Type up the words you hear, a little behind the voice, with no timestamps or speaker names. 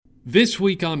This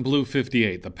week on Blue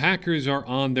 58, the Packers are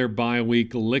on their bye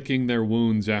week, licking their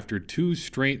wounds after 2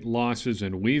 straight losses,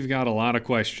 and we've got a lot of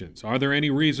questions. Are there any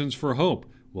reasons for hope?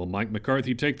 Will Mike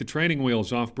McCarthy take the training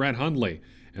wheels off Brett Hundley?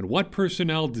 And what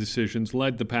personnel decisions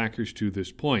led the Packers to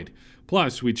this point?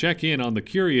 Plus, we check in on the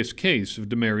curious case of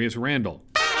Demarius Randall.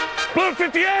 Blue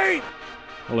 58!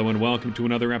 Hello and welcome to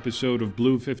another episode of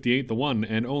Blue 58, the one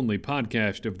and only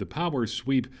podcast of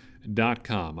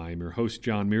thepowersweep.com. I am your host,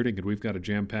 John Meerdink, and we've got a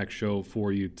jam-packed show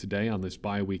for you today on this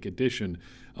bye-week edition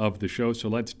of the show, so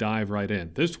let's dive right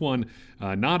in. This one,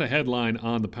 not a headline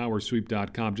on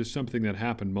thepowersweep.com, just something that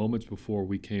happened moments before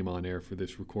we came on air for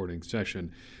this recording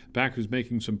session. Packers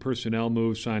making some personnel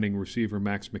moves, signing receiver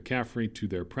Max McCaffrey to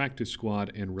their practice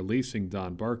squad and releasing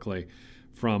Don Barclay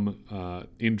from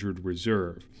injured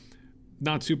reserve.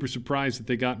 Not super surprised that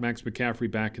they got Max McCaffrey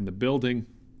back in the building.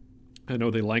 I know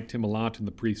they liked him a lot in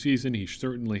the preseason. He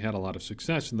certainly had a lot of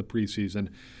success in the preseason.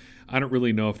 I don't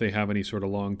really know if they have any sort of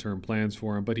long-term plans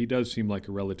for him, but he does seem like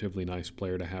a relatively nice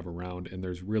player to have around, and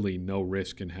there's really no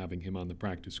risk in having him on the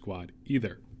practice squad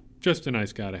either. Just a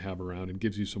nice guy to have around and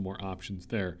gives you some more options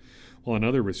there. While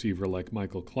another receiver like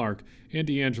Michael Clark and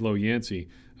D'Angelo Yancey,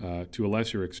 to a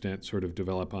lesser extent, sort of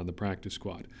develop on the practice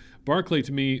squad. Barclay,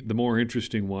 to me, the more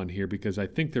interesting one here, because I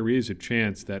think there is a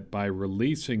chance that by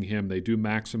releasing him, they do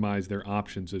maximize their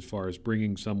options as far as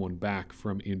bringing someone back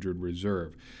from injured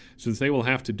reserve. Since they will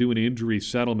have to do an injury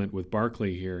settlement with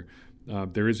Barclay here,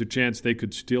 there is a chance they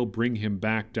could still bring him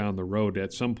back down the road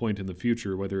at some point in the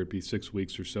future, whether it be 6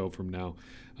 weeks or so from now.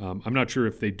 I'm not sure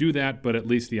if they do that, but at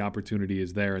least the opportunity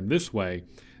is there. And this way,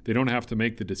 they don't have to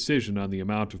make the decision on the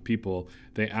amount of people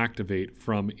they activate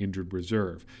from injured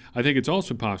reserve. I think it's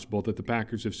also possible that the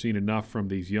Packers have seen enough from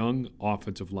these young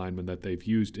offensive linemen that they've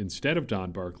used instead of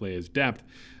Don Barclay as depth,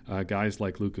 guys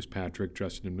like Lucas Patrick,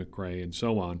 Justin McCray, and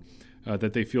so on,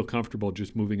 that they feel comfortable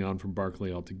just moving on from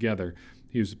Barclay altogether.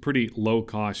 He was a pretty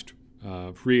low-cost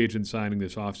free agent signing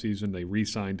this offseason. They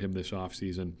re-signed him this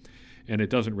offseason, and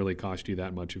it doesn't really cost you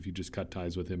that much if you just cut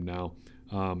ties with him now.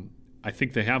 I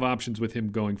think they have options with him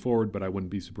going forward, but I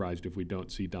wouldn't be surprised if we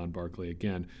don't see Don Barclay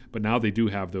again. But now they do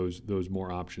have those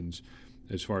more options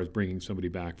as far as bringing somebody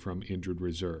back from injured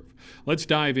reserve. Let's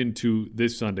dive into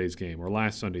this Sunday's game, or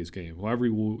last Sunday's game, however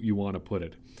you want to put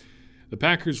it. The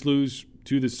Packers lose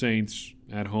to the Saints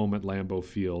at home at Lambeau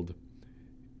Field,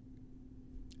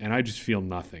 and I just feel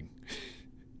nothing.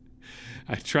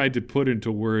 I tried to put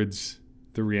into words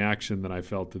the reaction that I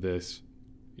felt to this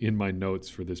in my notes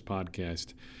for this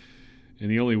podcast, and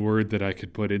the only word that I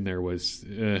could put in there was,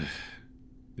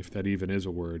 if that even is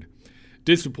a word.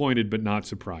 Disappointed but not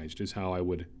surprised is how I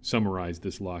would summarize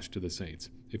this loss to the Saints.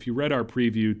 If you read our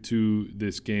preview to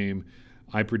this game,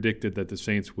 I predicted that the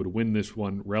Saints would win this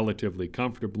one relatively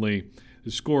comfortably. The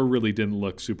score really didn't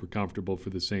look super comfortable for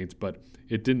the Saints, but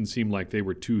it didn't seem like they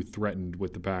were too threatened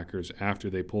with the Packers after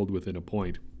they pulled within a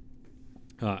point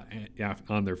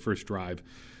on their first drive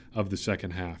of the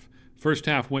second half. First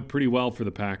half went pretty well for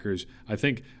the Packers. I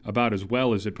think about as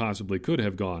well as it possibly could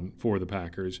have gone for the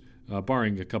Packers,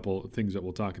 barring a couple things that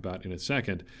we'll talk about in a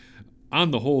second. On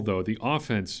the whole, though, the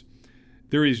offense,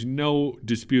 there is no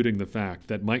disputing the fact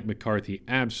that Mike McCarthy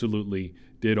absolutely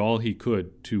did all he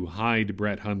could to hide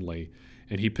Brett Hundley,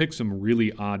 and he picked some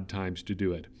really odd times to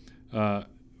do it.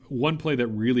 One play that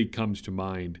really comes to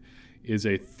mind is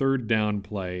a third down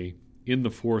play in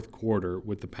the fourth quarter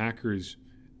with the Packers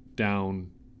down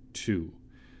 2.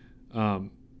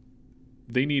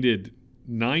 They needed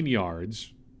 9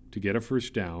 yards to get a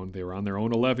first down. They were on their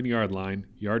own 11-yard line.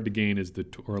 Line to gain is the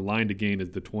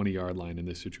 20-yard line in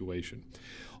this situation.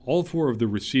 All 4 of the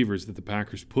receivers that the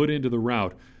Packers put into the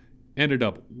route ended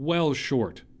up well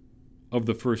short of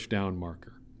the first down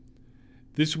marker.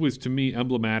 This was, to me,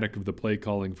 emblematic of the play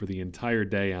calling for the entire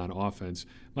day on offense.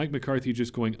 Mike McCarthy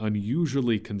just going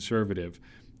unusually conservative.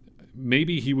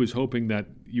 Maybe he was hoping that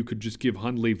you could just give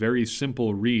Hundley very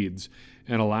simple reads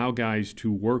and allow guys to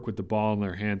work with the ball in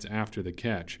their hands after the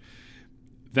catch.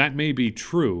 That may be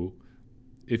true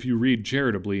if you read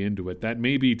charitably into it. That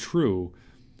may be true,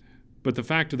 but the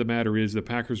fact of the matter is the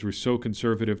Packers were so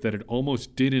conservative that it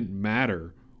almost didn't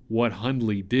matter what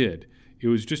Hundley did. It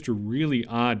was just a really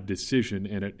odd decision,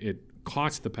 and it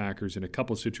cost the Packers in a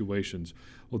couple situations.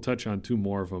 We'll touch on 2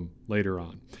 more of them later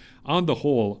on. On the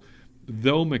whole,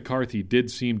 though McCarthy did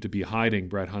seem to be hiding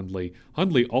Brett Hundley,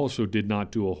 Hundley also did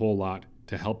not do a whole lot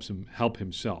to help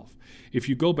himself. If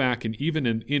you go back and even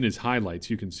in his highlights,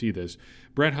 you can see this.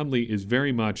 Brett Hundley is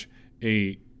very much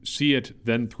a see it,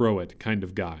 then throw it kind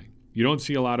of guy. You don't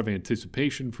see a lot of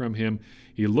anticipation from him.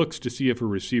 He looks to see if a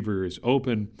receiver is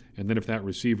open, and then if that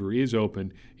receiver is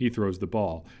open, he throws the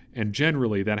ball. And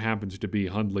generally, that happens to be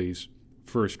Hundley's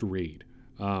first read.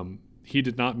 He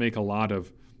did not make a lot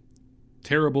of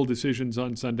terrible decisions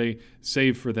on Sunday,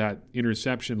 save for that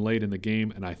interception late in the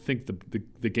game, and I think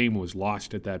the game was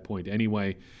lost at that point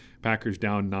anyway. Packers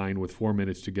down 9 with 4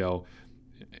 minutes to go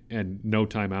and no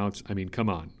timeouts. I mean, come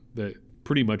on.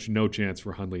 Pretty much no chance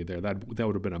for Hundley there. That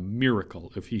would have been a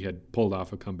miracle if he had pulled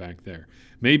off a comeback there.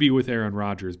 Maybe with Aaron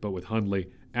Rodgers, but with Hundley,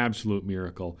 absolute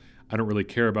miracle. I don't really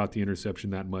care about the interception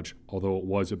that much, although it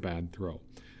was a bad throw.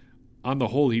 On the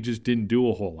whole, he just didn't do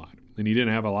a whole lot, and he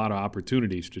didn't have a lot of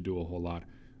opportunities to do a whole lot.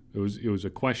 It was a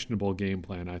questionable game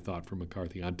plan, I thought, for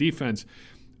McCarthy. On defense,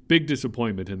 big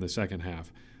disappointment in the second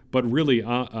half, but really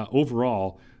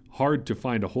overall, hard to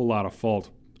find a whole lot of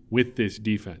fault with this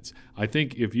defense. I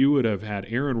think if you would have had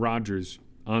Aaron Rodgers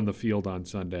on the field on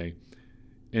Sunday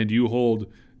and you hold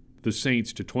the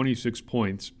Saints to 26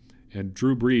 points and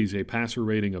Drew Brees a passer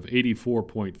rating of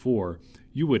 84.4,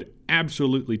 you would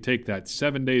absolutely take that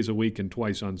 7 days a week and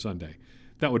twice on Sunday.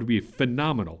 That would be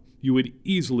phenomenal. You would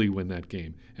easily win that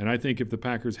game. And I think if the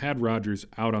Packers had Rodgers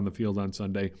out on the field on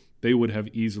Sunday, they would have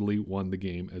easily won the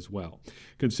game as well.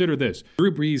 Consider this.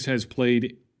 Drew Brees has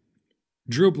played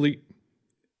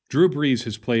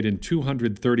in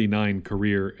 239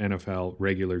 career NFL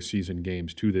regular season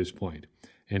games to this point.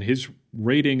 And his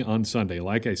rating on Sunday,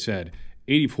 like I said,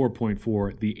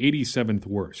 84.4, the 87th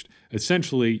worst.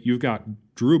 Essentially, you've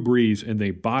got Drew Brees in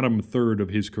the bottom third of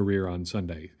his career on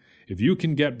Sunday. If you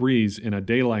can get Brees in a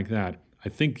day like that, I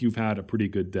think you've had a pretty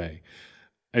good day.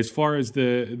 As far as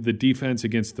the defense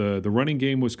against the running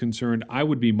game was concerned, I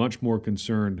would be much more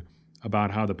concerned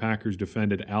about how the Packers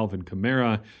defended Alvin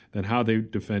Kamara than how they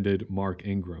defended Mark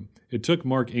Ingram. It took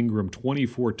Mark Ingram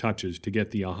 24 touches to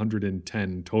get the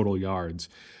 110 total yards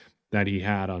that he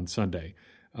had on Sunday.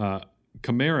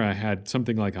 Kamara had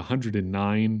something like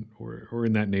 109 or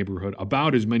in that neighborhood,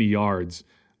 about as many yards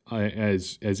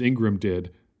as Ingram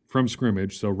did from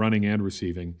scrimmage, so running and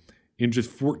receiving, in just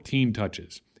 14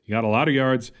 touches. He got a lot of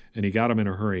yards, and he got them in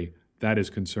a hurry. That is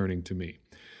concerning to me.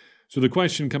 So the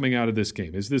question coming out of this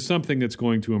game, is this something that's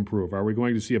going to improve? Are we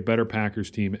going to see a better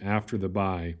Packers team after the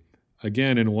bye?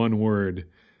 Again, in one word,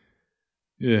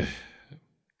 kind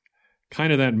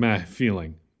of that meh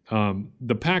feeling.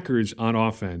 The Packers on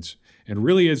offense, and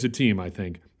really as a team, I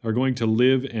think, are going to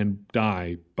live and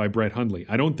die by Brett Hundley.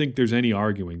 I don't think there's any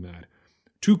arguing that.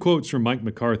 2 quotes from Mike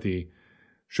McCarthy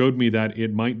showed me that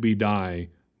it might be die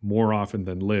more often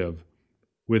than live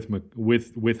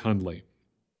with Hundley.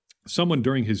 Someone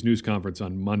during his news conference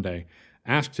on Monday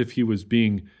asked if he was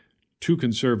being too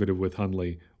conservative with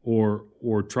Hundley or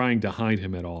trying to hide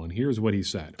him at all, and here's what he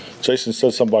said. Jason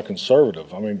said something about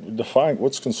conservative. I mean, define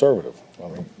what's conservative. I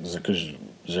mean, is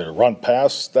it a run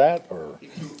past that, or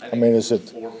I mean, is it?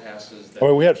 4 passes. I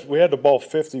mean, we had the ball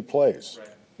 50 plays. Right.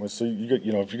 So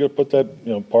if you got to put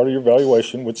that part of your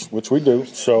evaluation, which we do.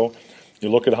 So you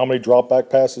look at how many drop back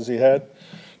passes he had.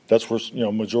 That's where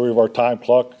majority of our time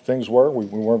clock things were. We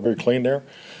weren't very clean there.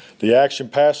 The action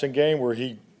passing game where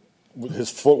his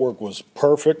footwork was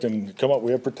perfect and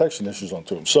we had protection issues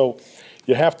onto him. So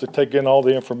you have to take in all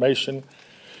the information.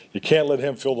 You can't let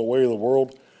him feel the weight of the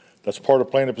world. That's part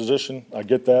of playing a position. I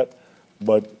get that,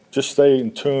 but just stay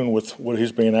in tune with what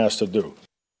he's being asked to do.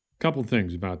 Couple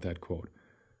things about that quote.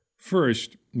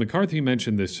 First, McCarthy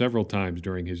mentioned this several times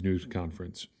during his news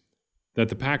conference, that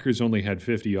the Packers only had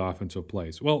 50 offensive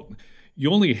plays. Well,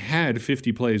 you only had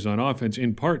 50 plays on offense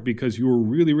in part because you were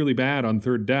really, really bad on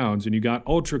third downs and you got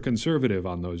ultra-conservative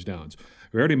on those downs.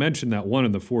 We already mentioned that one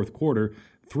in the fourth quarter.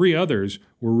 3 others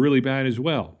were really bad as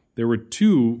well. There were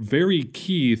 2 very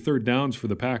key third downs for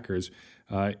the Packers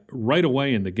right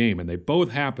away in the game, and they both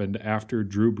happened after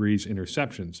Drew Brees'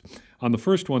 interceptions. On the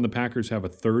first one, the Packers have a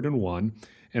 3rd and 1,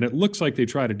 and it looks like they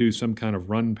try to do some kind of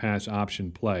run-pass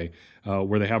option play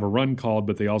where they have a run called,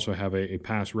 but they also have a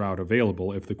pass route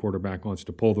available if the quarterback wants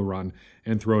to pull the run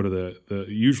and throw to the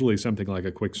usually something like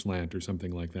a quick slant or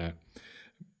something like that.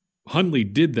 Hundley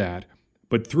did that,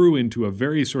 but threw into a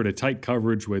very sort of tight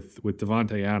coverage with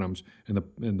Davante Adams, and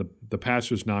the pass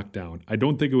was knocked down. I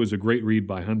don't think it was a great read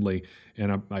by Hundley,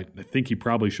 and I think he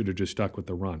probably should have just stuck with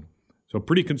the run. So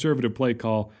pretty conservative play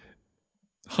call.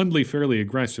 Hundley fairly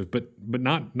aggressive, but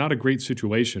not a great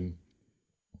situation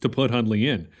to put Hundley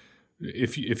in.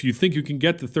 If you think you can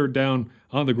get the 3rd down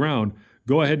on the ground,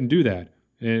 go ahead and do that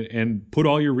and put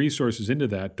all your resources into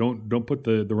that. Don't put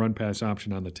the run pass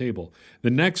option on the table. The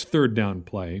next 3rd down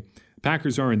play,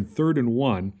 Packers are in 3rd and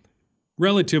 1,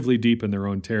 relatively deep in their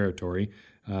own territory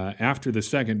after the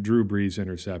second Drew Brees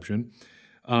interception.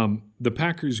 The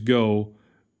Packers go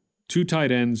 2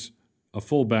 tight ends, a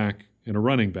fullback, and a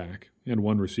running back, and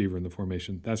 1 receiver in the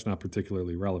formation. That's not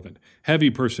particularly relevant. Heavy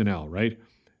personnel, right?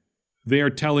 They are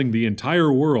telling the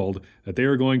entire world that they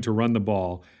are going to run the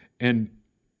ball, and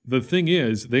the thing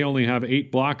is, they only have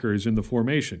 8 blockers in the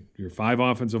formation. Your 5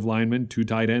 offensive linemen, 2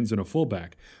 tight ends, and a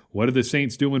fullback. What do the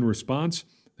Saints do in response?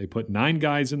 They put 9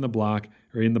 guys in the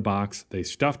box. They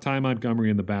stuff Ty Montgomery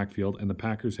in the backfield, and the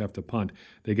Packers have to punt.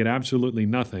 They get absolutely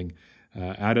nothing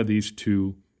out of these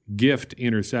 2 gift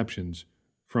interceptions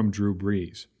from Drew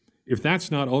Brees. If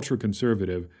that's not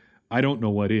ultra-conservative, I don't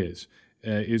know what is.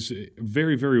 Is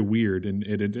very, very weird, and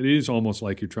it is almost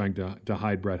like you're trying to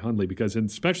hide Brett Hundley, because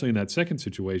especially in that second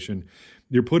situation,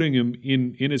 you're putting him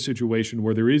in a situation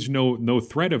where there is no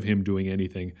threat of him doing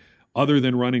anything other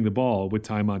than running the ball with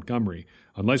Ty Montgomery.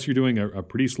 Unless you're doing a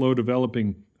pretty slow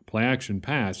developing play-action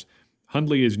pass,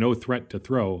 Hundley is no threat to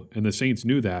throw, and the Saints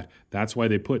knew that. That's why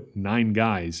they put 9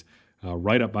 guys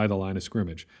right up by the line of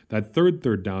scrimmage. That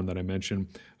third down that I mentioned,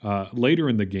 later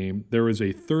in the game, there was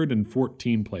a 3rd and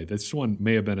 14 play. This one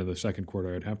may have been in the second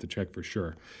quarter. I'd have to check for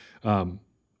sure. 3rd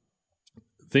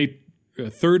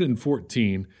and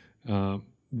 14,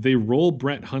 they roll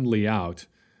Brett Hundley out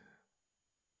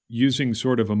using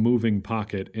sort of a moving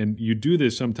pocket, and you do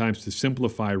this sometimes to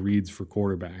simplify reads for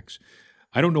quarterbacks.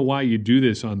 I don't know why you do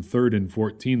this on 3rd and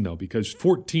 14, though, because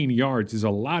 14 yards is a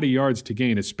lot of yards to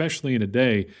gain, especially in a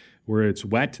day where it's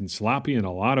wet and sloppy and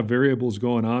a lot of variables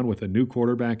going on with a new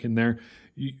quarterback in there.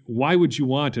 Why would you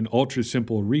want an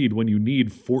ultra-simple read when you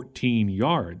need 14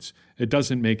 yards? It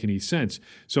doesn't make any sense.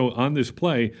 So on this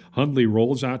play, Hundley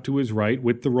rolls out to his right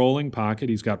with the rolling pocket.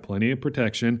 He's got plenty of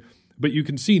protection, but you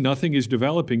can see nothing is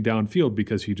developing downfield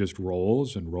because he just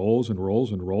rolls and rolls and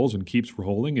rolls and rolls and keeps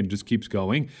rolling and just keeps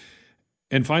going.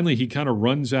 And finally, he kind of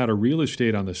runs out of real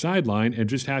estate on the sideline and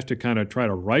just has to kind of try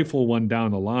to rifle one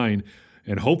down the line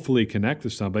and hopefully connect to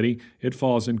somebody. It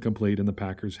falls incomplete, and the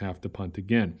Packers have to punt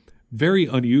again. Very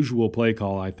unusual play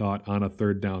call, I thought, on a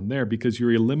 3rd down there, because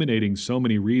you're eliminating so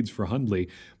many reads for Hundley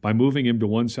by moving him to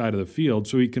one side of the field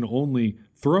so he can only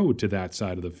throw to that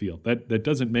side of the field. That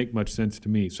doesn't make much sense to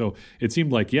me. So it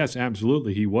seemed like, yes,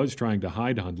 absolutely, he was trying to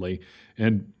hide Hundley,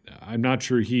 and I'm not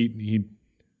sure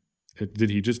did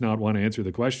he just not want to answer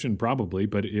the question? Probably,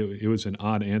 but it was an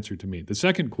odd answer to me. The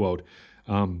second quote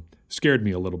scared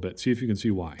me a little bit. See if you can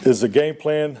see why. Is the game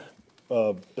plan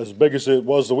as big as it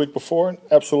was the week before?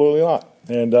 Absolutely not.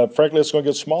 And frankly, it's going to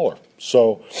get smaller.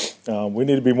 So we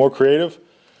need to be more creative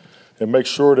and make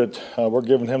sure that we're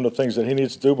giving him the things that he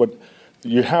needs to do. But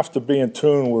you have to be in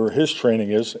tune where his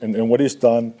training is and what he's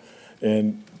done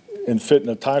and fitting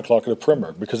the time clock at the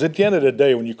perimeter. Because at the end of the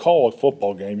day, when you call a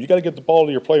football game, you got to get the ball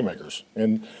to your playmakers.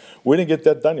 And we didn't get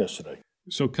that done yesterday.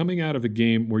 So coming out of a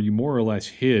game where you more or less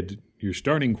hid your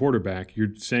starting quarterback,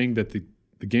 you're saying that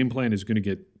the game plan is going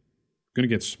to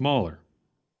get smaller.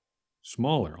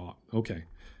 Smaller. Oh, okay.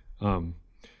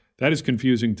 That is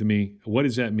confusing to me. What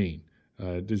does that mean?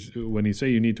 When you say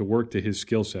you need to work to his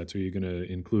skill sets, are you going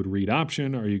to include read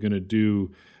option? Are you going to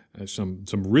do some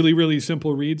really, really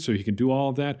simple reads so he can do all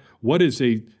of that? What is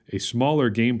a smaller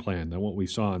game plan than what we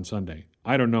saw on Sunday?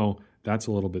 I don't know. That's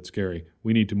a little bit scary.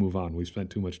 We need to move on. We've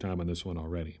spent too much time on this one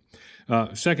already.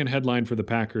 Second headline for the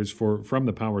Packers from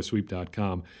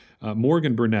thepowersweep.com.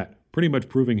 Morgan Burnett pretty much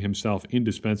proving himself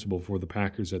indispensable for the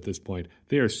Packers at this point.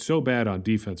 They are so bad on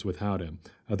defense without him.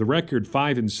 The record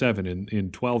 5-7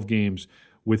 in 12 games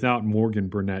without Morgan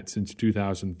Burnett since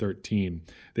 2013.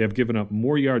 They have given up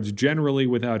more yards generally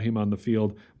without him on the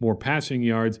field, more passing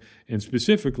yards, and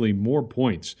specifically more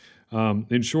points.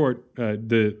 In short,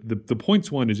 the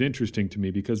points one is interesting to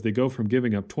me because they go from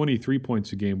giving up 23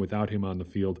 points a game without him on the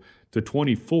field to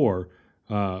 24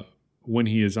 when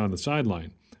he is on the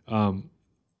sideline.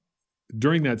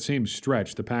 During that same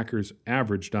stretch, the Packers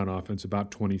averaged on offense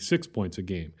about 26 points a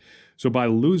game. So by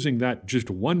losing that just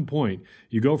 1 point,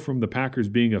 you go from the Packers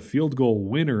being a field goal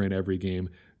winner in every game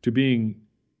to being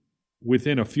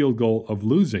within a field goal of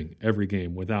losing every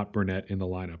game without Burnett in the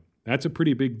lineup. That's a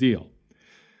pretty big deal.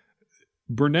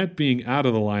 Burnett being out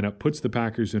of the lineup puts the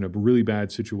Packers in a really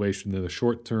bad situation in the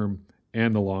short term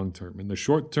and the long term. In the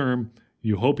short term,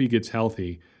 you hope he gets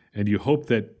healthy, and you hope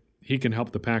that he can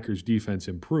help the Packers' defense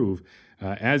improve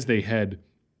as they head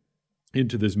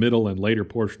into this middle and later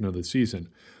portion of the season.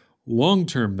 Long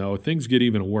term, though, things get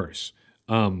even worse.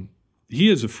 He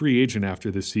is a free agent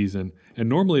after this season, and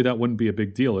normally that wouldn't be a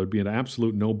big deal. It would be an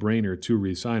absolute no-brainer to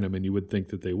re-sign him, and you would think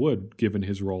that they would, given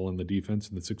his role in the defense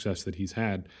and the success that he's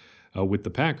had with the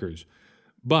Packers.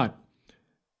 But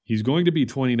he's going to be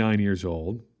 29 years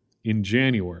old in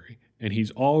January, and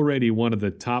he's already one of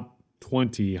the top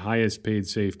 20 highest paid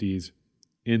safeties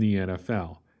in the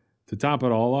NFL. To top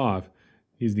it all off,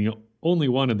 he's the only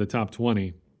one in the top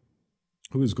 20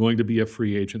 who is going to be a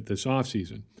free agent this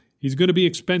offseason. He's going to be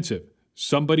expensive.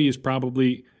 Somebody is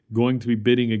probably going to be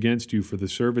bidding against you for the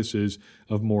services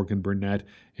of Morgan Burnett,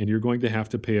 and you're going to have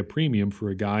to pay a premium for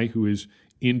a guy who is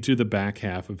into the back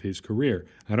half of his career.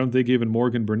 I don't think even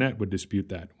Morgan Burnett would dispute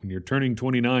that. When you're turning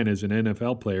 29 as an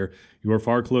NFL player, you are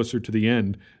far closer to the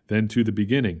end than to the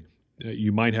beginning.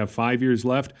 You might have 5 years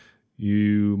left.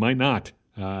 You might not.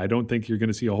 I don't think you're going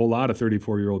to see a whole lot of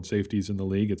 34-year-old safeties in the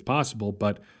league. It's possible,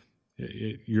 but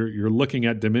you're looking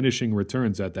at diminishing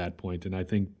returns at that point, and I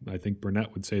think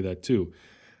Burnett would say that too.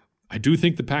 I do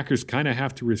think the Packers kind of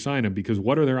have to re-sign him because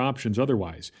what are their options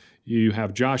otherwise? You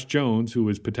have Josh Jones, who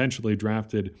was potentially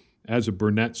drafted as a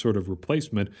Burnett sort of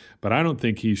replacement, but I don't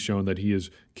think he's shown that he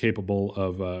is capable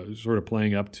of sort of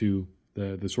playing up to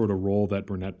the sort of role that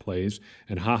Burnett plays.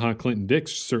 And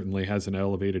Clinton-Dix certainly hasn't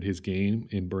elevated his game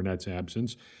in Burnett's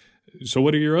absence. So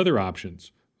what are your other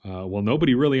options? Well,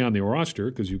 nobody really on the roster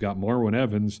because you've got Marwin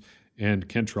Evans and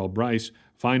Kentrell Bryce,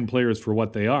 fine players for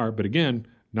what they are, but again,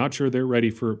 not sure they're ready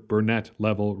for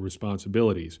Burnett-level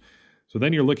responsibilities. So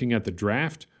then you're looking at the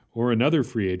draft or another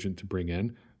free agent to bring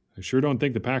in. I sure don't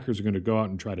think the Packers are going to go out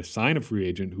and try to sign a free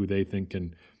agent who they think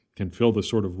can fill the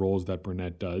sort of roles that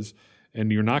Burnett does. And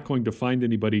you're not going to find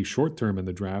anybody short-term in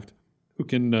the draft who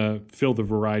can fill the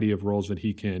variety of roles that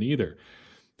he can either.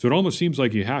 So it almost seems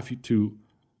like you have to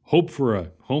hope for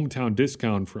a hometown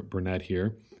discount for Burnett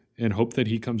here and hope that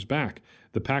he comes back.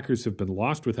 The Packers have been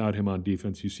lost without him on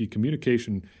defense. You see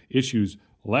communication issues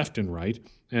left and right,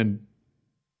 and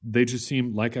they just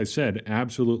seem, like I said,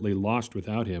 absolutely lost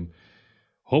without him.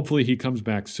 Hopefully he comes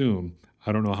back soon.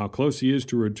 I don't know how close he is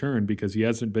to return because he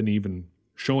hasn't been even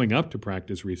showing up to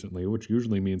practice recently, which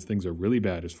usually means things are really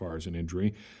bad as far as an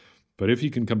injury. But if he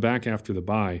can come back after the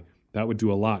bye, that would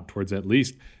do a lot towards at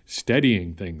least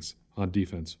steadying things on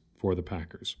defense for the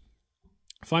Packers.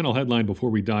 Final headline before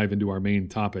we dive into our main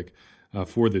topic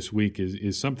for this week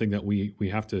is something that we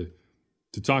have to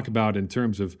talk about in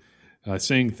terms of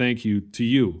saying thank you to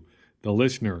you, the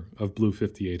listener of Blue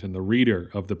 58 and the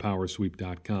reader of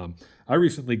thepowersweep.com. I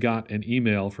recently got an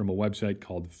email from a website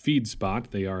called FeedSpot.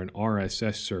 They are an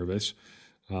RSS service,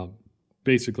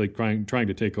 basically trying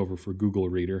to take over for Google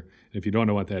Reader. If you don't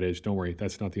know what that is, don't worry,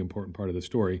 that's not the important part of the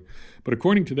story. But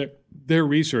according to their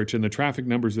research and the traffic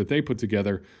numbers that they put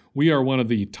together, we are one of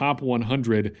the top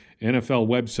 100 NFL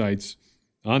websites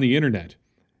on the internet.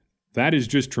 That is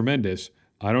just tremendous.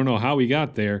 I don't know how we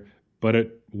got there, but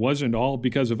it wasn't all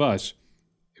because of us.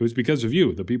 It was because of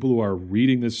you, the people who are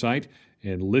reading this site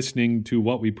and listening to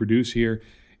what we produce here.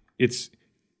 It's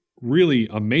really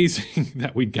amazing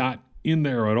that we got in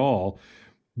there at all,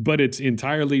 but it's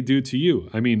entirely due to you.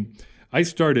 I mean, I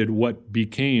started what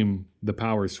became the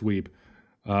Power Sweep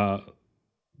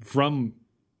from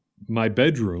my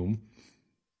bedroom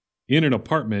in an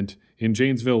apartment in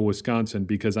Janesville, Wisconsin,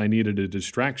 because I needed a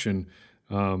distraction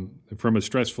from a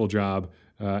stressful job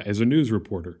as a news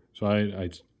reporter. So I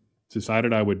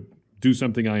decided I would do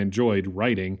something I enjoyed,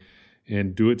 writing,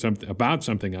 and do it about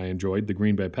something I enjoyed, the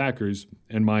Green Bay Packers,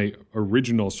 and my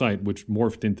original site, which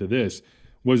morphed into this,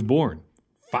 was born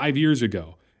 5 years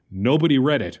ago. Nobody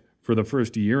read it for the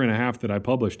first year and a half that I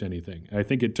published anything. I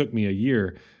think it took me a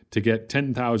year to get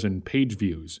 10,000 page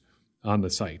views on the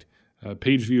site.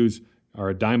 Page views are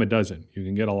a dime a dozen. You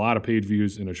can get a lot of page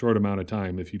views in a short amount of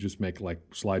time if you just make like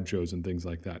slideshows and things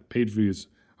like that. Page views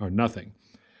are nothing.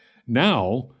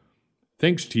 Now,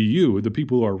 thanks to you, the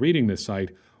people who are reading this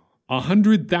site,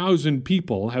 100,000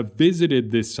 people have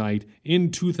visited this site in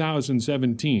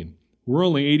 2017. We're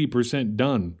only 80%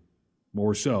 done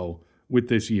or so with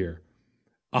this year.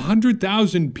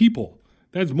 100,000 people.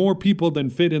 That's more people than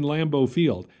fit in Lambeau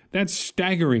Field. That's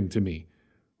staggering to me.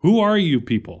 Who are you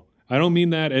people? I don't mean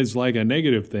that as like a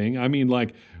negative thing. I mean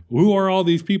like, who are all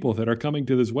these people that are coming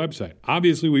to this website?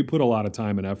 Obviously, we put a lot of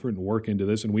time and effort and work into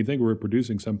this, and we think we're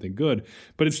producing something good,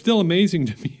 but it's still amazing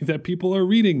to me that people are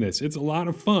reading this. It's a lot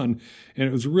of fun, and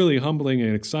it was really humbling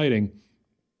and exciting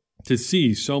to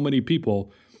see so many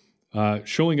people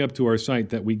showing up to our site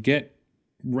that we get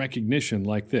recognition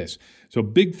like this. So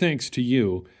big thanks to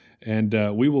you, and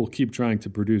we will keep trying to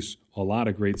produce a lot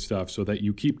of great stuff so that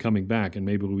you keep coming back, and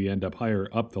maybe we end up higher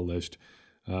up the list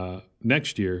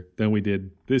next year than we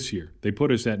did this year. They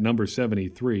put us at number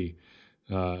 73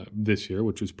 this year,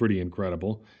 which was pretty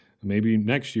incredible. Maybe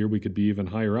next year we could be even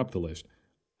higher up the list.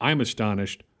 I'm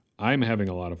astonished. I'm having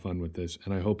a lot of fun with this,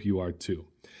 and I hope you are too.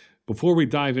 Before we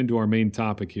dive into our main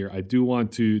topic here, I do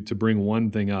want to bring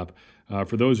one thing up.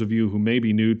 For those of you who may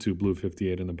be new to Blue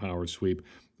 58 and the Power Sweep,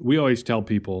 we always tell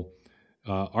people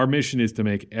Our mission is to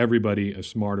make everybody a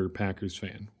smarter Packers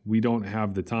fan. We don't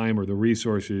have the time or the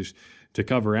resources to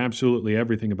cover absolutely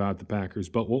everything about the Packers,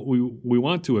 but what we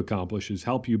want to accomplish is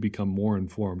help you become more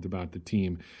informed about the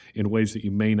team in ways that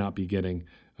you may not be getting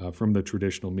from the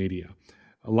traditional media.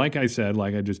 Like I said,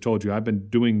 like I just told you, I've been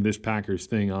doing this Packers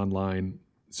thing online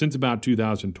since about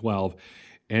 2012,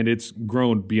 and it's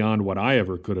grown beyond what I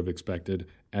ever could have expected,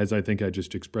 as I think I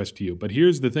just expressed to you. But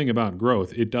here's the thing about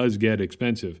growth. It does get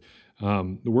expensive.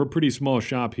 We're a pretty small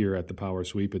shop here at the Power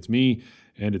Sweep. It's me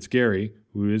and it's Gary,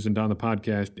 who isn't on the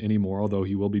podcast anymore, although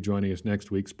he will be joining us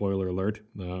next week. Spoiler alert,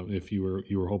 if you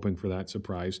were hoping for that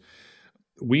surprise.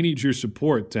 We need your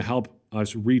support to help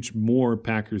us reach more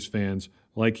Packers fans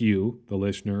like you, the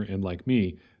listener, and like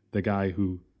me, the guy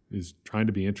who is trying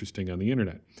to be interesting on the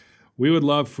internet. We would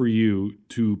love for you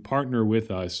to partner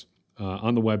with us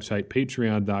on the website,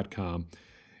 patreon.com.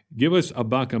 Give us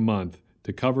 $1 a month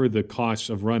to cover the costs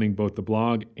of running both the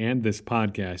blog and this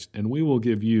podcast, and we will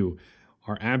give you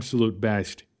our absolute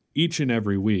best each and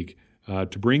every week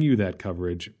to bring you that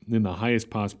coverage in the highest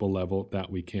possible level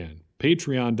that we can.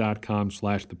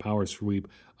 Patreon.com/thepowersweep,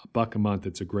 $1 a month.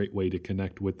 It's a great way to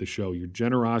connect with the show. Your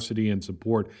generosity and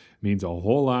support means a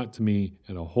whole lot to me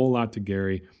and a whole lot to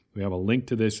Gary. We have a link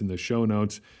to this in the show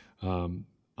notes on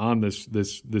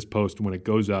this post when it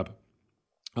goes up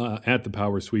at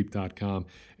thepowersweep.com,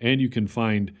 and you can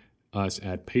find us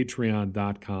at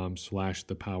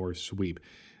patreon.com/thepowersweep.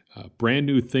 Brand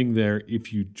new thing there.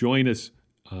 If you join us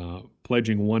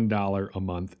pledging $1 a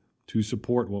month to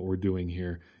support what we're doing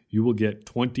here, you will get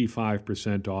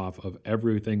 25% off of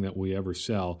everything that we ever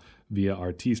sell via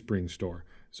our Teespring store.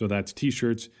 So that's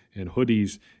T-shirts and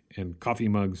hoodies and coffee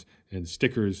mugs and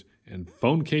stickers and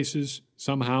phone cases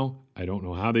somehow. I don't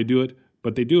know how they do it,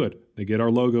 but they do it. They get our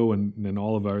logo and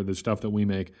all of the stuff that we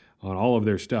make on all of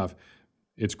their stuff.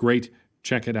 It's great.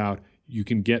 Check it out. You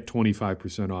can get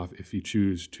 25% off if you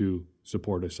choose to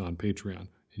support us on Patreon.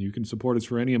 And you can support us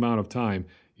for any amount of time.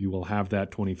 You will have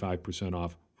that 25%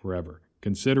 off forever.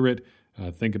 Consider it.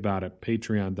 Think about it.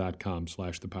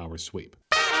 Patreon.com/thepowersweep.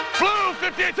 Blue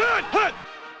 58, hut!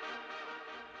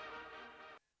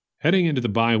 Heading into the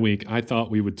bye week, I thought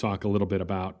we would talk a little bit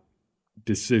about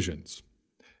decisions.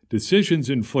 Decisions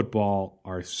in football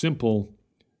are simple,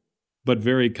 but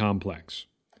very complex.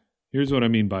 Here's what I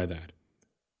mean by that.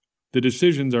 The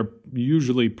decisions are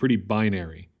usually pretty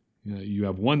binary. You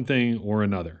have one thing or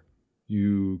another.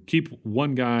 You keep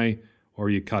one guy or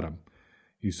you cut him.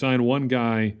 You sign one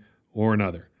guy or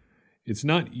another. It's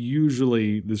not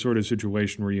usually the sort of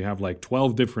situation where you have like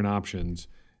 12 different options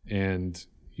and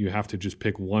you have to just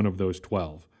pick one of those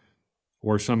 12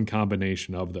 or some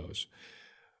combination of those.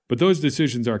 But those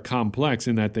decisions are complex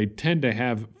in that they tend to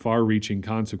have far-reaching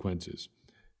consequences.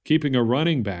 Keeping a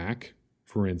running back,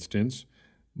 for instance,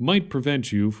 might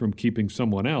prevent you from keeping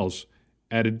someone else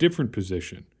at a different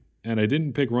position. And I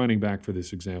didn't pick running back for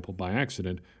this example by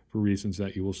accident for reasons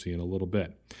that you will see in a little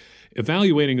bit.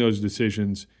 Evaluating those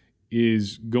decisions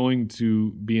is going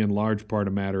to be in large part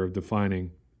a matter of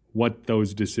defining what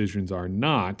those decisions are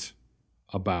not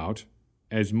about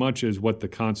as much as what the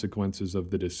consequences of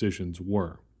the decisions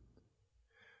were.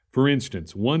 For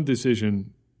instance, one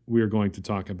decision we are going to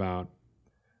talk about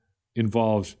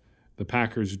involves the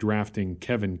Packers drafting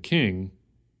Kevin King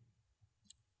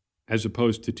as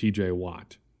opposed to T.J.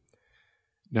 Watt.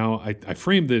 Now, I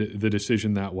framed the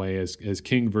decision that way as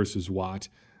King versus Watt,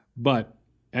 but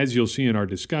as you'll see in our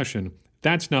discussion,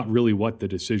 that's not really what the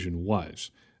decision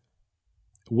was.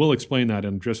 We'll explain that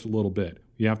in just a little bit.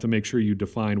 You have to make sure you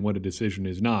define what a decision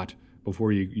is not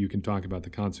before you can talk about the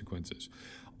consequences.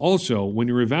 Also, when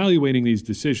you're evaluating these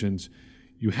decisions,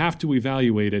 you have to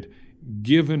evaluate it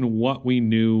given what we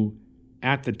knew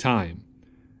at the time.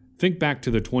 Think back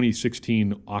to the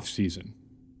 2016 offseason,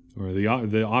 or the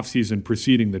offseason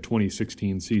preceding the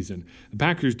 2016 season. The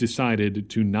Packers decided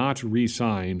to not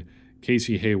re-sign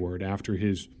Casey Hayward after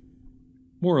his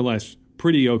more or less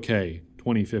pretty okay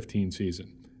 2015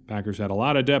 season. Packers had a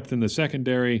lot of depth in the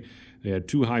secondary. They had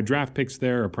 2 high draft picks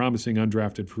there, a promising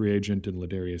undrafted free agent in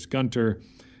Ladarius Gunter.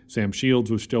 Sam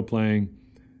Shields was still playing.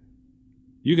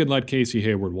 You could let Casey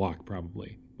Hayward walk,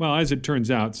 probably. Well, as it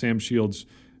turns out, Sam Shields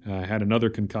had another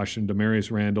concussion.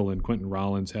 Demarius Randall and Quentin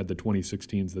Rollins had the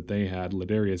 2016s that they had.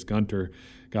 Ladarius Gunter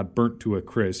got burnt to a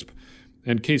crisp.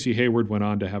 And Casey Hayward went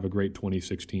on to have a great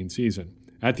 2016 season.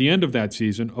 At the end of that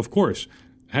season, of course,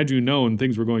 had you known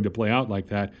things were going to play out like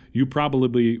that, you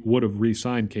probably would have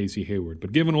re-signed Casey Hayward.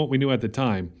 But given what we knew at the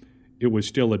time, it was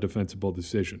still a defensible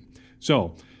decision.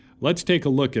 So let's take a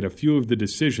look at a few of the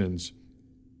decisions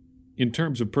in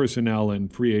terms of personnel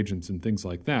and free agents and things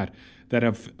like that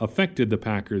have affected the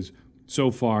Packers so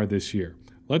far this year.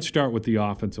 Let's start with the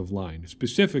offensive line,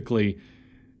 specifically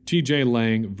TJ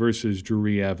Lang versus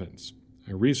Drury Evans.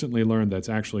 I recently learned that's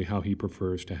actually how he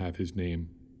prefers to have his name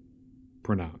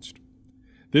pronounced.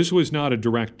 This was not a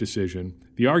direct decision.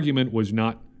 The argument was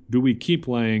not, do we keep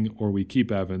Lang or we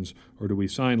keep Evans, or do we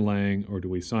sign Lang or do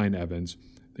we sign Evans?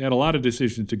 They had a lot of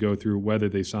decisions to go through whether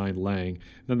they signed Lang.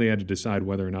 Then they had to decide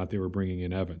whether or not they were bringing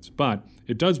in Evans. But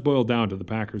it does boil down to the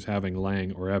Packers having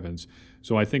Lang or Evans,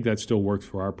 so I think that still works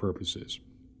for our purposes.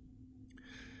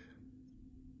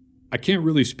 I can't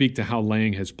really speak to how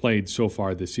Lang has played so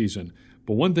far this season,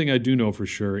 but one thing I do know for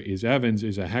sure is Evans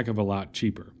is a heck of a lot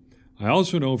cheaper. I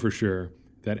also know for sure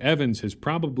that Evans has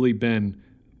probably been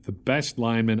the best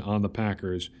lineman on the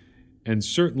Packers and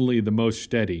certainly the most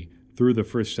steady through the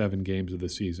first 7 games of the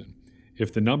season.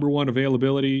 If the number one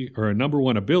availability or a number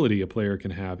one ability a player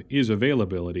can have is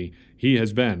availability, he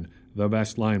has been the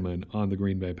best lineman on the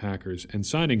Green Bay Packers, and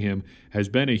signing him has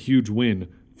been a huge win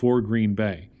for Green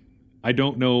Bay. I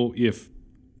don't know if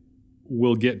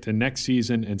we'll get to next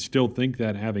season and still think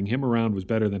that having him around was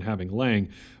better than having Lang,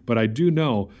 but I do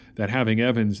know that having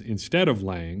Evans instead of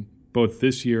Lang, both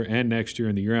this year and next year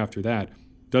and the year after that,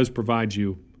 does provide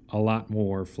you a lot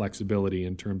more flexibility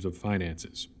in terms of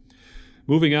finances.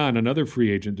 Moving on, another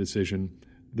free agent decision,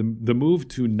 the move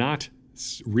to not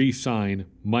re-sign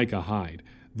Micah Hyde.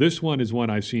 This one is one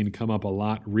I've seen come up a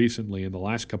lot recently in the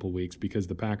last couple weeks because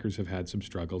the Packers have had some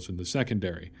struggles in the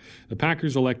secondary. The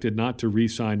Packers elected not to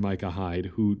re-sign Micah Hyde,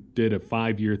 who did a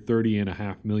 5-year,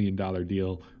 $30.5 million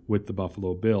deal with the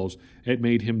Buffalo Bills. It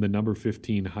made him the number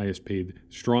 15 highest paid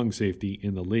strong safety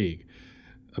in the league.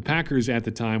 The Packers at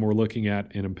the time were looking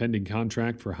at an impending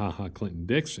contract for HaHa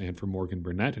Clinton-Dix and for Morgan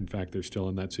Burnett. In fact, they're still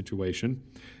in that situation.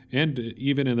 And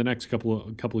even in the next couple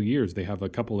of years, they have a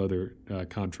couple other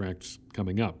contracts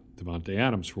coming up. Davante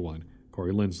Adams for one,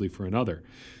 Corey Linsley for another.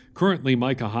 Currently,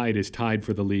 Micah Hyde is tied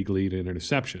for the league lead in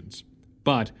interceptions.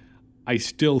 But I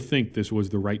still think this was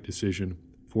the right decision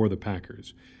for the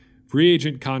Packers. Free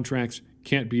agent contracts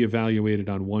can't be evaluated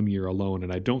on 1 year alone,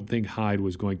 and I don't think Hyde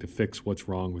was going to fix what's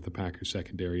wrong with the Packers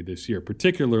secondary this year,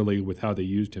 particularly with how they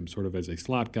used him sort of as a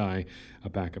slot guy, a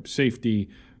backup safety,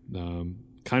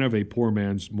 kind of a poor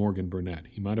man's Morgan Burnett.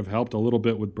 He might have helped a little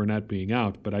bit with Burnett being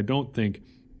out, but I don't think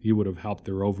he would have helped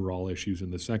their overall issues in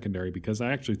the secondary because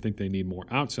I actually think they need more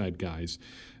outside guys,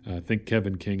 think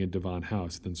Kevin King and Devon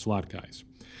House, than slot guys.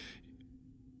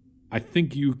 I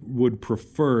think you would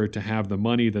prefer to have the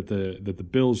money that the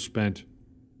Bills spent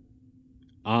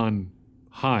on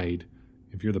Hyde,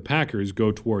 if you're the Packers,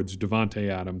 go towards Davante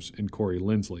Adams and Corey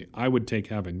Linsley. I would take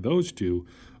having those two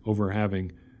over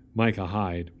having Micah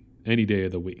Hyde any day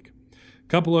of the week. A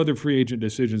couple other free agent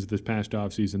decisions this past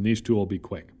offseason. These two will be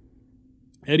quick.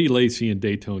 Eddie Lacy and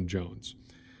Dayton Jones.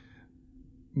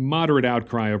 Moderate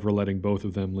outcry over letting both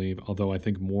of them leave, although I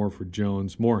think more for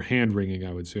Jones, more hand-wringing,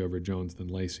 I would say, over Jones than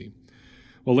Lacy.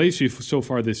 Well, Lacy so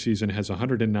far this season has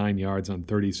 109 yards on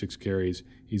 36 carries.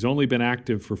 He's only been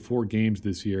active for 4 games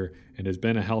this year and has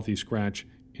been a healthy scratch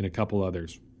in a couple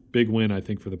others. Big win, I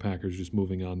think, for the Packers just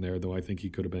moving on there, though I think he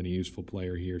could have been a useful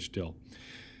player here still.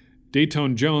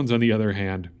 Dayton Jones, on the other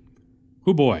hand,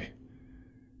 oh boy,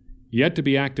 yet to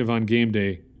be active on game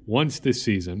day once this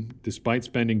season, despite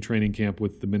spending training camp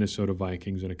with the Minnesota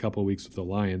Vikings and a couple weeks with the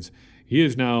Lions. He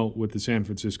is now with the San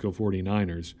Francisco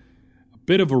 49ers. A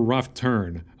bit of a rough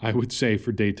turn, I would say,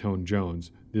 for Dayton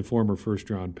Jones, the former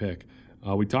first-round pick.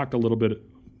 We talked a little bit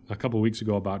a couple weeks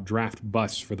ago about draft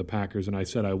busts for the Packers, and I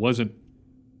said I wasn't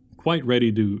quite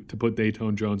ready to put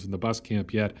Dayton Jones in the bust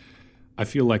camp yet. I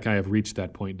feel like I have reached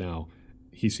that point now.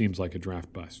 He seems like a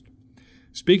draft bust.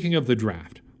 Speaking of the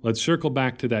draft, let's circle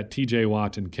back to that T.J.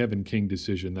 Watt and Kevin King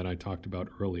decision that I talked about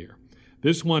earlier.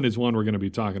 This one is one we're going to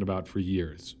be talking about for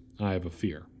years. I have a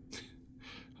fear.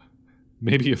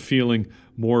 Maybe a feeling,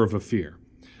 more of a fear.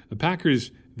 The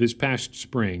Packers this past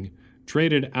spring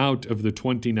traded out of the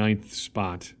 29th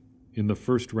spot in the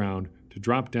first round to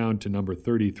drop down to number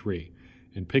 33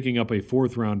 and picking up a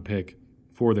 4th-round pick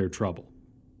for their trouble.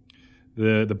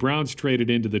 The Browns traded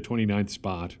into the 29th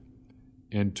spot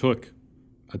and took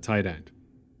a tight end.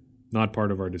 Not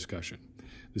part of our discussion.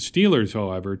 The Steelers,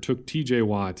 however, took T.J.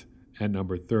 Watt at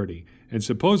number 30. And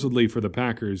supposedly for the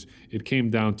Packers, it came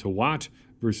down to Watt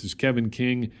versus Kevin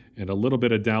King and a little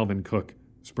bit of Dalvin Cook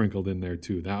sprinkled in there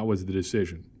too. That was the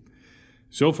decision.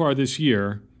 So far this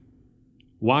year,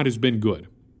 Watt has been good.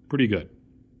 Pretty good.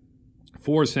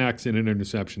 4 sacks and an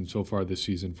interception so far this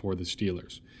season for the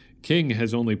Steelers. King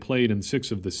has only played in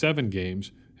 6 of the 7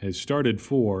 games, has started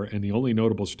 4, and the only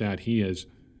notable stat he has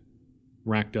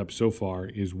racked up so far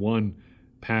is 1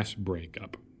 pass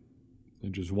breakup.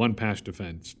 And just 1 pass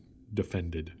defense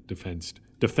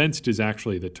Defensed is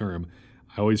actually the term.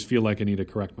 I always feel like I need to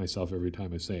correct myself every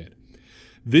time I say it.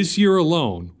 This year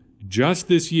alone, just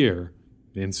this year,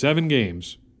 in 7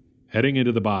 games, heading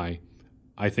into the bye,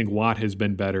 I think Watt has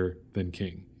been better than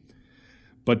King.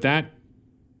 But that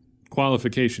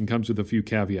qualification comes with a few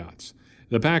caveats.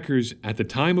 The Packers, at the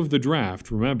time of the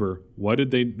draft, remember, what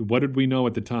did we know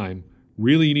at the time?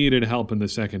 Really needed help in the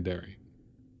secondary.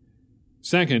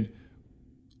 Second,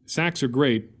 sacks are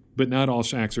great, but not all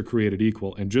sacks are created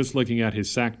equal. And just looking at his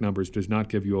sack numbers does not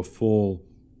give you a full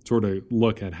sort of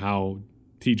look at how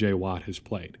TJ Watt has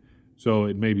played. So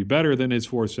it may be better than his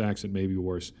 4 sacks, it may be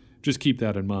worse. Just keep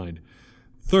that in mind.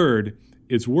 Third,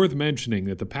 it's worth mentioning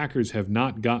that the Packers have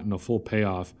not gotten a full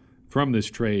payoff from this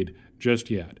trade just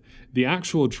yet. The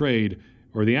actual trade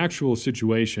or the actual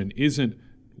situation isn't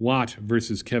Watt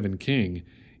versus Kevin King.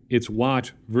 It's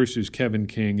Watt versus Kevin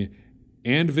King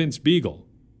and Vince Biegel.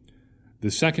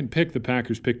 The second pick the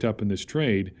Packers picked up in this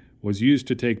trade was used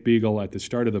to take Biegel at the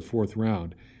start of the 4th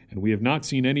round, and we have not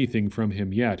seen anything from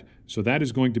him yet, so that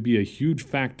is going to be a huge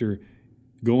factor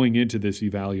going into this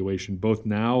evaluation, both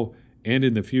now and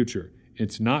in the future.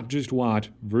 It's not just Watt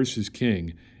versus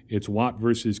King, it's Watt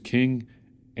versus King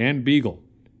and Biegel.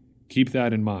 Keep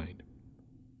that in mind.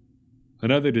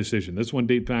 Another decision, this one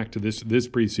dates back to this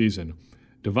preseason.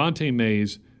 Devontae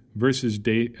Mays versus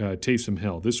Taysom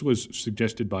Hill. This was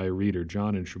suggested by a reader,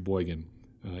 John in Sheboygan,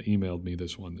 emailed me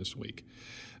this one this week.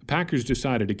 Packers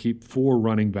decided to keep 4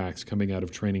 running backs coming out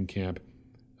of training camp,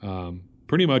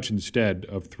 pretty much instead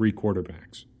of 3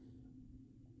 quarterbacks.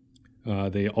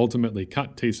 They ultimately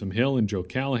cut Taysom Hill and Joe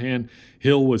Callahan.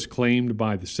 Hill was claimed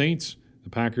by the Saints. The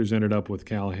Packers ended up with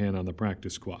Callahan on the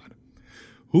practice squad.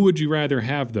 Who would you rather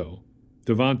have, though?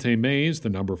 Devontae Mays, the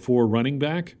number 4 running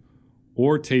back,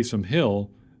 or Taysom Hill,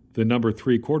 the number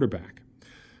 3 quarterback?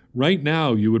 Right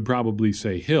now, you would probably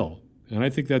say Hill, and I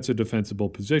think that's a defensible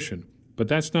position. But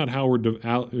that's not how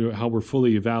we're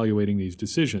fully evaluating these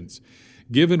decisions.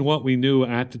 Given what we knew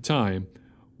at the time,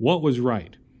 what was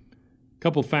right?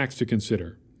 Couple facts to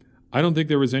consider. I don't think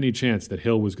there was any chance that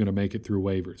Hill was going to make it through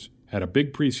waivers. Had a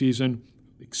big preseason,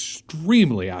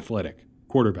 extremely athletic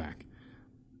quarterback.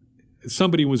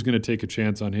 Somebody was going to take a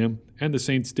chance on him, and the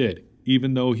Saints did.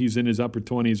 Even though he's in his upper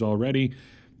 20s already,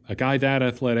 a guy that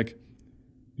athletic,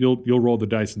 you'll roll the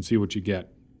dice and see what you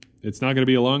get. It's not going to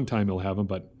be a long time you'll have him,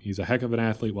 but he's a heck of an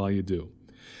athlete while you do.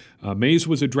 Mays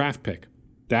was a draft pick.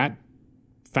 That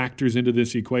factors into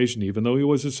this equation. Even though he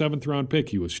was a 7th-round pick,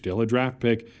 he was still a draft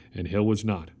pick, and Hill was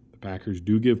not. The Packers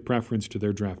do give preference to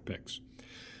their draft picks.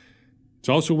 It's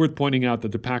also worth pointing out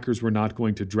that the Packers were not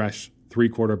going to dress 3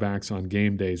 quarterbacks on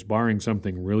game days, barring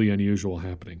something really unusual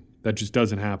happening. That just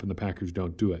doesn't happen. The Packers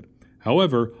don't do it.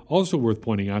 However, also worth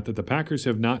pointing out that the Packers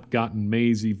have not gotten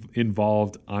Mays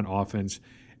involved on offense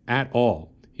at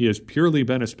all. He has purely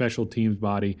been a special teams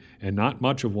body, and not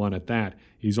much of one at that.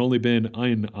 He's only been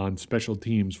in on special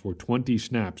teams for 20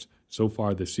 snaps so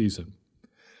far this season.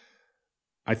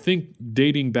 I think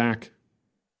dating back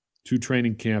to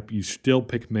training camp, you still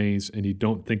pick Mays and you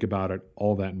don't think about it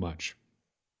all that much.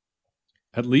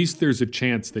 At least there's a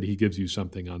chance that he gives you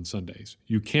something on Sundays.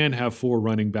 You can have 4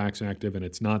 running backs active, and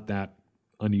it's not that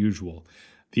unusual.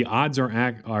 The odds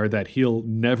are that Hill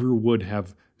never would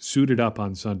have suited up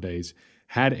on Sundays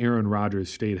had Aaron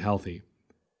Rodgers stayed healthy.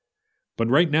 But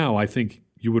right now, I think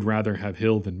you would rather have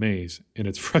Hill than Mays, and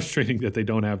it's frustrating that they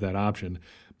don't have that option.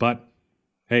 But,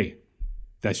 hey,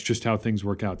 that's just how things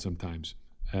work out sometimes.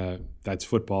 That's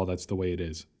football. That's the way it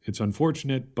is. It's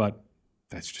unfortunate, but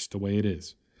that's just the way it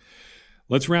is.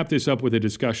 Let's wrap this up with a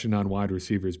discussion on wide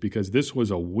receivers, because this was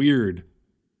a weird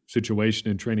situation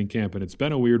in training camp, and it's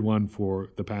been a weird one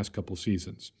for the past couple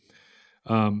seasons.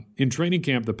 In training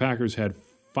camp, the Packers had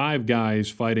 5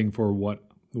 guys fighting for what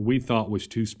we thought was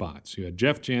 2 spots. You had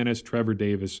Jeff Janis, Trevor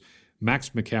Davis,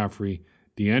 Max McCaffrey,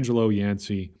 D'Angelo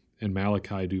Yancey, and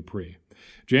Malachi Dupre.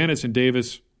 Janis and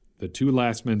Davis, the 2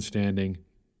 last men standing,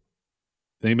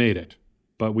 they made it.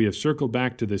 But we have circled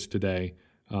back to this today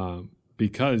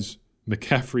because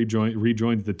McCaffrey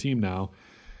rejoined the team now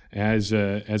as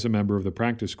a member of the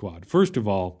practice squad. First of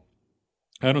all,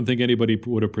 I don't think anybody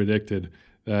would have predicted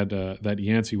that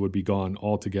Yancey would be gone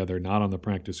altogether, not on the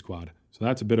practice squad. So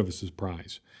that's a bit of a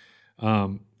surprise.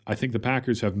 I think the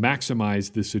Packers have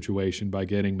maximized this situation by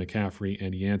getting McCaffrey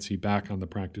and Yancey back on the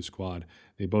practice squad.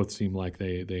 They both seem like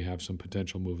they have some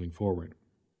potential moving forward.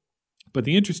 But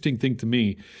the interesting thing to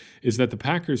me is that the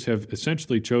Packers have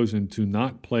essentially chosen to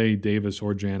not play Davis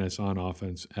or Janis on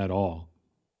offense at all.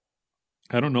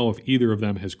 I don't know if either of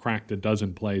them has cracked a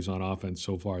dozen plays on offense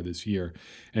so far this year,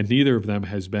 and neither of them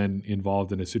has been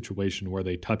involved in a situation where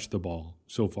they touched the ball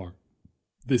so far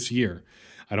this year.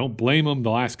 I don't blame them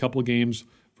the last couple of games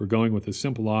for going with a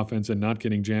simple offense and not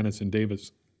getting Janus and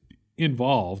Davis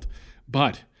involved,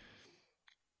 but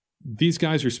these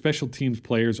guys are special teams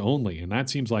players only, and that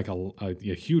seems like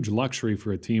a huge luxury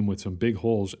for a team with some big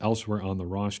holes elsewhere on the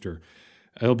roster.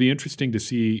 It'll be interesting to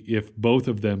see if both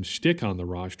of them stick on the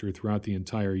roster throughout the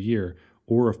entire year,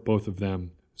 or if both of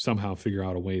them somehow figure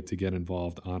out a way to get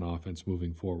involved on offense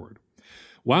moving forward.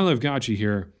 While I've got you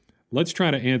here, let's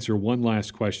try to answer one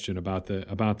last question about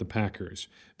the Packers.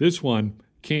 This one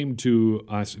came to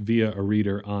us via a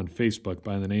reader on Facebook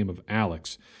by the name of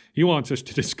Alex. He wants us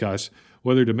to discuss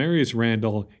whether Damarious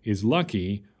Randall is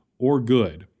lucky or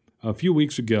good. A few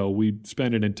weeks ago, we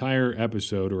spent an entire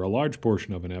episode, or a large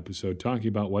portion of an episode, talking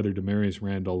about whether Damarious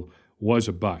Randall was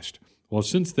a bust. Well,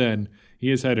 since then, he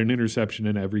has had an interception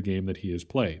in every game that he has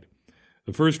played.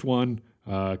 The first one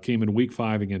came in Week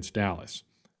 5 against Dallas.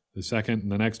 The second in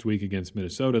the next week against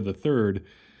Minnesota. The third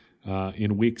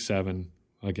in Week 7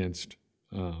 against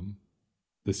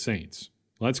the Saints.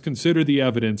 Let's consider the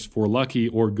evidence for lucky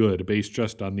or good based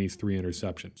just on these 3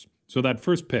 interceptions. So that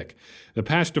first pick, the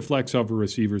pass deflects off a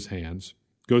receiver's hands,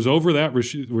 goes over that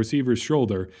receiver's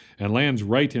shoulder, and lands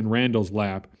right in Randall's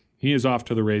lap. He is off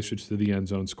to the races to the end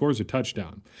zone, scores a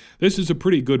touchdown. This is a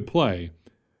pretty good play,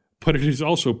 but it is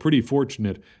also pretty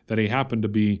fortunate that he happened to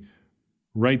be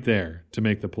right there to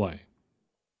make the play.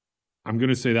 I'm going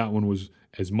to say that one was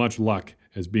as much luck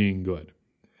as being good.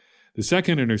 The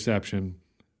second interception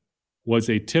was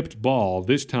a tipped ball,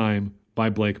 this time by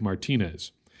Blake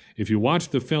Martinez. If you watch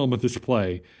the film of this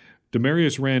play,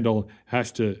 Damarious Randall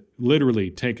has to literally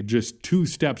take just 2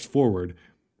 steps forward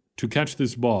to catch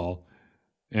this ball,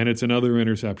 and it's another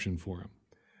interception for him.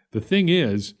 The thing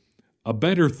is, a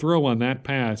better throw on that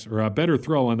pass, or a better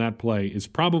throw on that play, is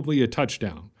probably a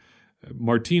touchdown.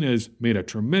 Martinez made a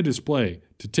tremendous play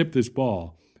to tip this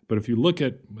ball, but if you look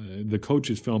at the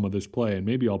coach's film of this play, and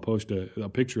maybe I'll post a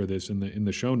picture of this in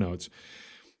the show notes,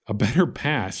 a better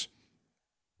pass,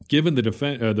 given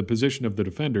the position of the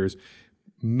defenders,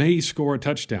 may score a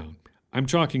touchdown. I'm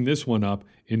chalking this one up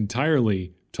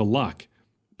entirely to luck,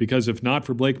 because if not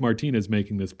for Blake Martinez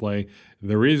making this play,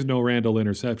 there is no Randall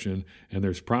interception, and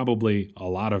there's probably a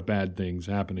lot of bad things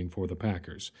happening for the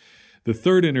Packers. The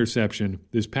third interception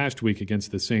this past week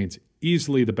against the Saints,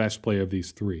 easily the best play of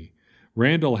these 3.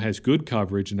 Randall has good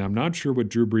coverage, and I'm not sure what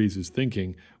Drew Brees is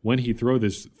thinking when he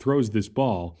throws this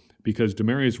ball, because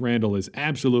Damarious Randall is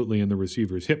absolutely in the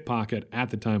receiver's hip pocket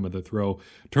at the time of the throw,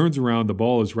 turns around, the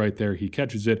ball is right there, he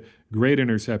catches it, great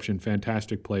interception,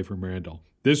 fantastic play from Randall.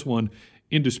 This one,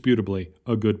 indisputably,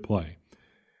 a good play.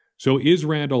 So is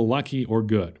Randall lucky or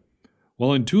good?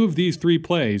 Well, in 2 of these 3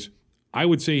 plays, I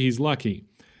would say he's lucky.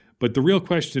 But the real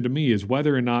question to me is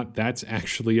whether or not that's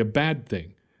actually a bad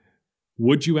thing.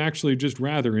 Would you actually just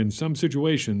rather, in some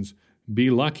situations,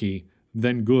 be lucky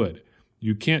than good?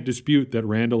 You can't dispute that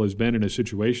Randall has been in a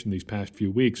situation these past few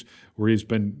weeks where he's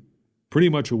been pretty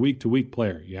much a week-to-week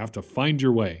player. You have to find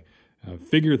your way,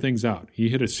 figure things out. He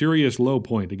hit a serious low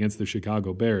point against the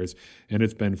Chicago Bears, and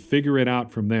it's been figure it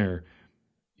out from there.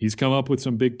 He's come up with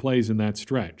some big plays in that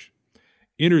stretch.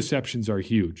 Interceptions are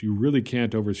huge. You really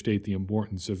can't overstate the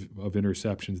importance of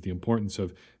interceptions, the importance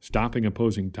of stopping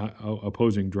opposing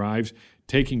drives,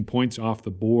 taking points off the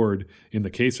board. In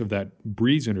the case of that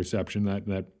Brees interception,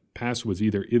 that pass was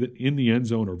either in the end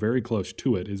zone or very close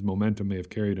to it. His momentum may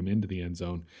have carried him into the end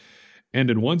zone.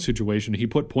 And in one situation, he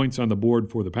put points on the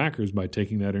board for the Packers by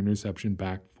taking that interception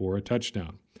back for a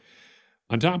touchdown.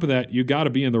 On top of that, you got to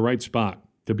be in the right spot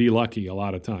to be lucky a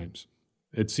lot of times.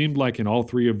 It seemed like in all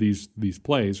 3 of these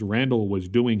plays, Randall was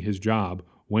doing his job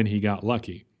when he got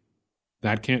lucky.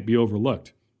 That can't be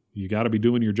overlooked. You got to be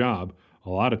doing your job a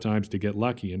lot of times to get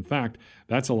lucky. In fact,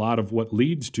 that's a lot of what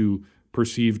leads to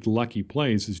perceived lucky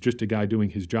plays, is just a guy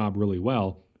doing his job really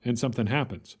well and something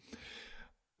happens.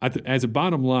 As a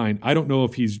bottom line, I don't know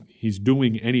if he's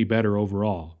doing any better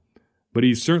overall, but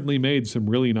he's certainly made some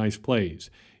really nice plays.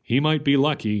 He might be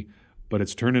lucky, but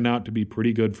it's turning out to be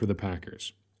pretty good for the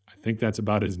Packers. I think that's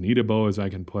about as neat a bow as I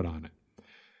can put on it.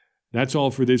 That's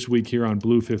all for this week here on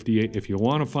Blue 58. If you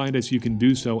want to find us, you can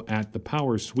do so at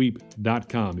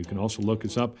thepowersweep.com. You can also look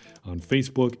us up on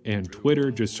Facebook and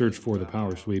Twitter. Just search for The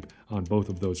Power Sweep on both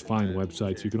of those fine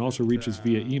websites. You can also reach us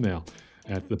via email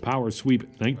at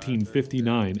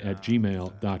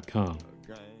thepowersweep1959@gmail.com.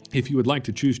 If you would like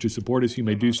to choose to support us, you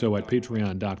may do so at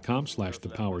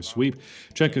patreon.com/thepowersweep.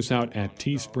 Check us out at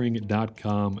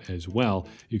teespring.com as well.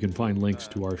 You can find links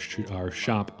to our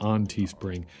shop on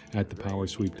Teespring at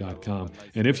thepowersweep.com.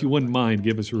 And if you wouldn't mind,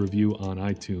 give us a review on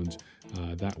iTunes.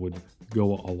 that would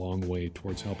go a long way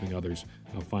towards helping others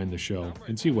find the show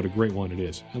and see what a great one it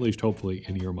is, at least hopefully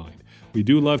in your mind. We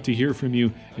do love to hear from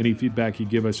you. Any feedback you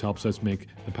give us helps us make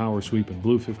the Power Sweep and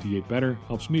Blue 58 better,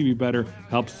 helps me be better,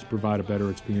 helps us provide a better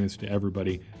experience to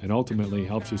everybody, and ultimately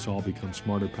helps us all become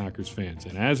smarter Packers fans.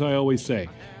 And as I always say,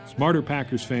 smarter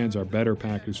Packers fans are better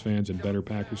Packers fans, and better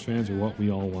Packers fans are what we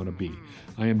all want to be.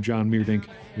 I am John Meerdink.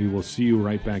 We will see you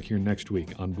right back here next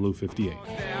week on Blue 58.